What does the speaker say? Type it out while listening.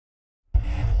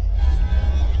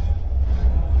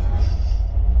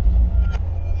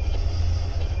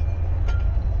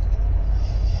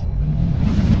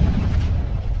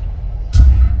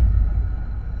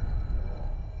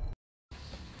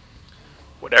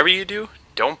whatever you do,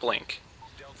 don't blink,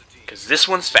 because this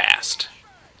one's fast.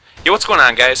 Yo, what's going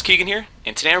on, guys? Keegan here,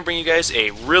 and today I'm bringing you guys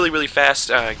a really fast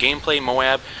gameplay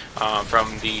Moab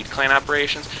from the clan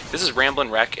operations. This is Ramblin'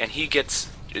 Wreck, and he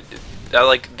gets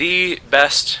like the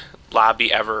best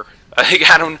lobby ever.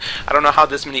 I don't know how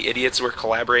this many idiots were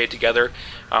collaborated together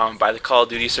by the Call of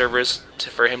Duty servers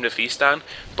for him to feast on,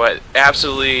 but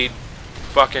absolutely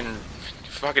fucking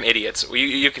idiots.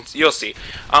 You'll see.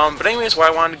 But anyways,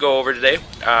 what I wanted to go over today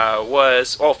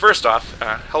was, well, first off,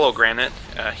 hello Granite.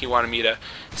 He wanted me to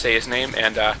say his name,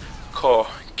 and Ko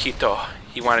Kito,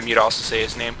 he wanted me to also say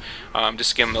his name.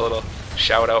 Just give him a little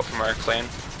shout out from our clan.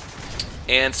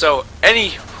 And so,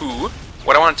 anywho,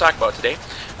 what I want to talk about today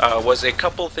was a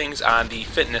couple things on the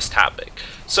fitness topic.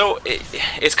 So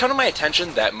it's come to my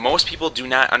attention that most people do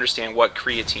not understand what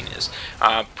creatine is.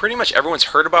 Pretty much everyone's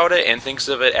heard about it and thinks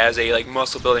of it as a like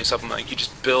muscle building supplement. Like you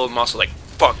just build muscle like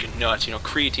fucking nuts. You know,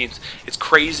 creatine, it's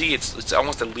crazy. It's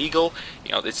almost illegal.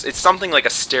 You know, it's something like a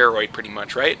steroid, pretty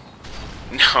much, right?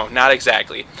 No, not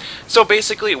exactly. So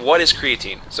basically, what is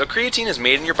creatine? So creatine is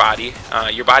made in your body.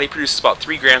 Your body produces about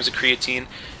 3 grams of creatine,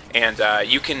 and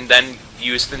you can then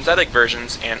use synthetic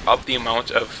versions and up the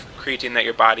amount of creatine that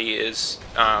your body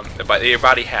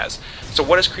has. So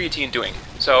what is creatine doing?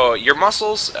 So your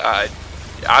muscles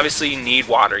obviously need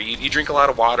water. You drink a lot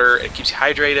of water. It keeps you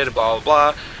hydrated. Blah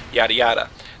blah blah. Yada yada.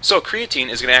 So creatine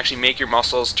is going to actually make your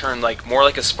muscles turn more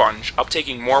like a sponge,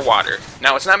 uptaking more water.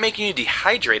 Now it's not making you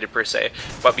dehydrated per se,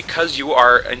 but because you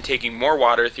are intaking more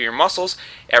water through your muscles,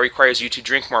 it requires you to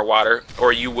drink more water,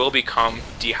 or you will become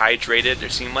dehydrated,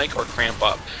 or cramp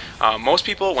up. Most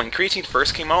people, when creatine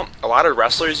first came out, a lot of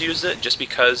wrestlers used it just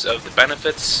because of the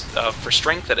benefits for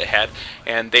strength that it had,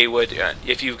 and they would,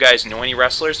 if you guys know any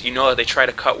wrestlers, you know that they try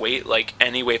to cut weight like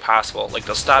any way possible. Like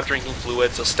they'll stop drinking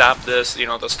fluids, they'll stop this,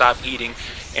 they'll stop eating,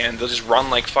 and they'll just run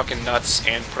like fucking nuts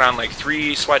and put on like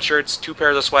 3 sweatshirts, 2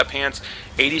 pairs of sweatpants,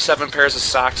 87 pairs of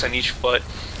socks on each foot,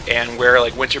 and wear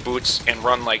like winter boots and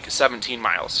run like 17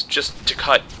 miles just to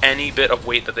cut any bit of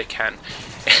weight that they can.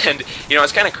 And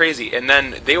it's kind of crazy. And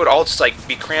then they would all just like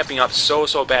be cramping up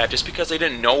so bad just because they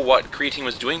didn't know what creatine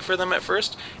was doing for them at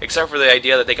first, except for the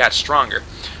idea that they got stronger.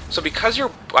 So because your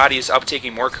body is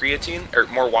uptaking more creatine, or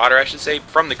more water I should say,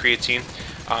 from the creatine,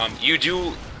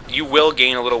 you will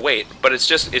gain a little weight, but it's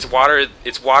water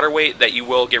weight that you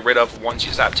will get rid of once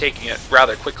you stop taking it,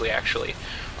 rather quickly actually.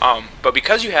 But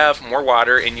because you have more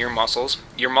water in your muscles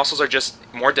are just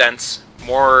more dense,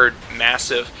 more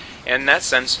massive, and in that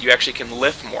sense you actually can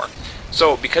lift more.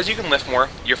 So because you can lift more,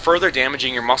 you're further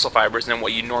damaging your muscle fibers than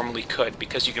what you normally could,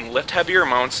 because you can lift heavier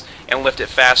amounts and lift it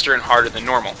faster and harder than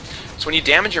normal. So when you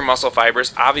damage your muscle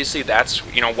fibers, obviously that's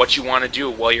what you want to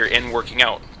do while you're in working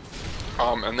out.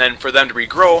 And then for them to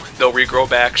regrow, they'll regrow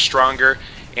back stronger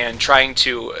and trying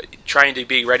to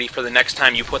be ready for the next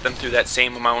time you put them through that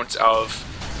same amount of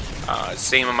what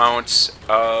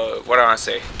do I want to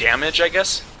say, damage, I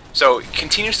guess. So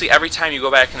continuously every time you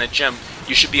go back in the gym,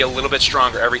 you should be a little bit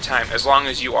stronger every time, as long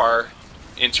as you are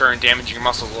in turn damaging your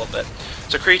muscles a little bit.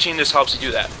 So creatine just helps you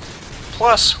do that.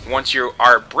 Plus, once you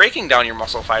are breaking down your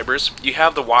muscle fibers, you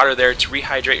have the water there to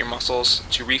rehydrate your muscles,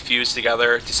 to refuse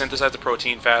together, to synthesize the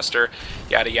protein faster,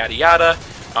 yada yada yada.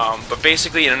 But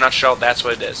basically, in a nutshell, that's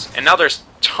what it is. And now there's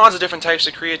tons of different types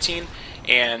of creatine,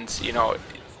 and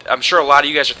I'm sure a lot of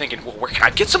you guys are thinking, well, where can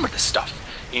I get some of this stuff?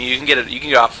 You can get it. You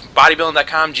can go off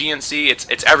bodybuilding.com, GNC.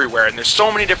 It's everywhere, and there's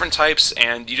so many different types,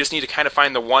 and you just need to kind of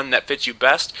find the one that fits you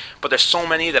best. But there's so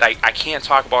many that I can't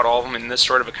talk about all of them in this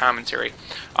sort of a commentary.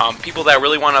 People that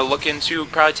really want to look into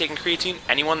probably taking creatine,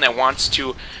 anyone that wants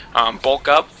to bulk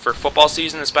up for football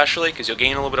season especially, because you'll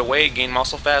gain a little bit of weight, gain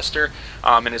muscle faster,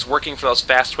 and is working for those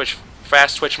fast twitch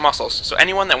muscles. So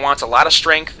anyone that wants a lot of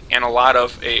strength and a lot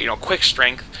of quick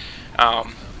strength,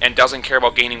 and doesn't care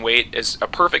about gaining weight is a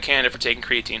perfect candidate for taking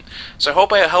creatine. So I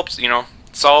hope I helped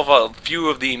solve a few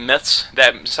of the myths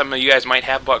that some of you guys might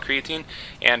have about creatine,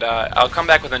 and I'll come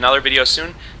back with another video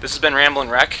soon. This has been Ramblin'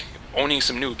 Wreck, owning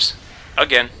some noobs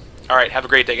again. Alright, have a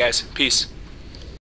great day, guys. Peace.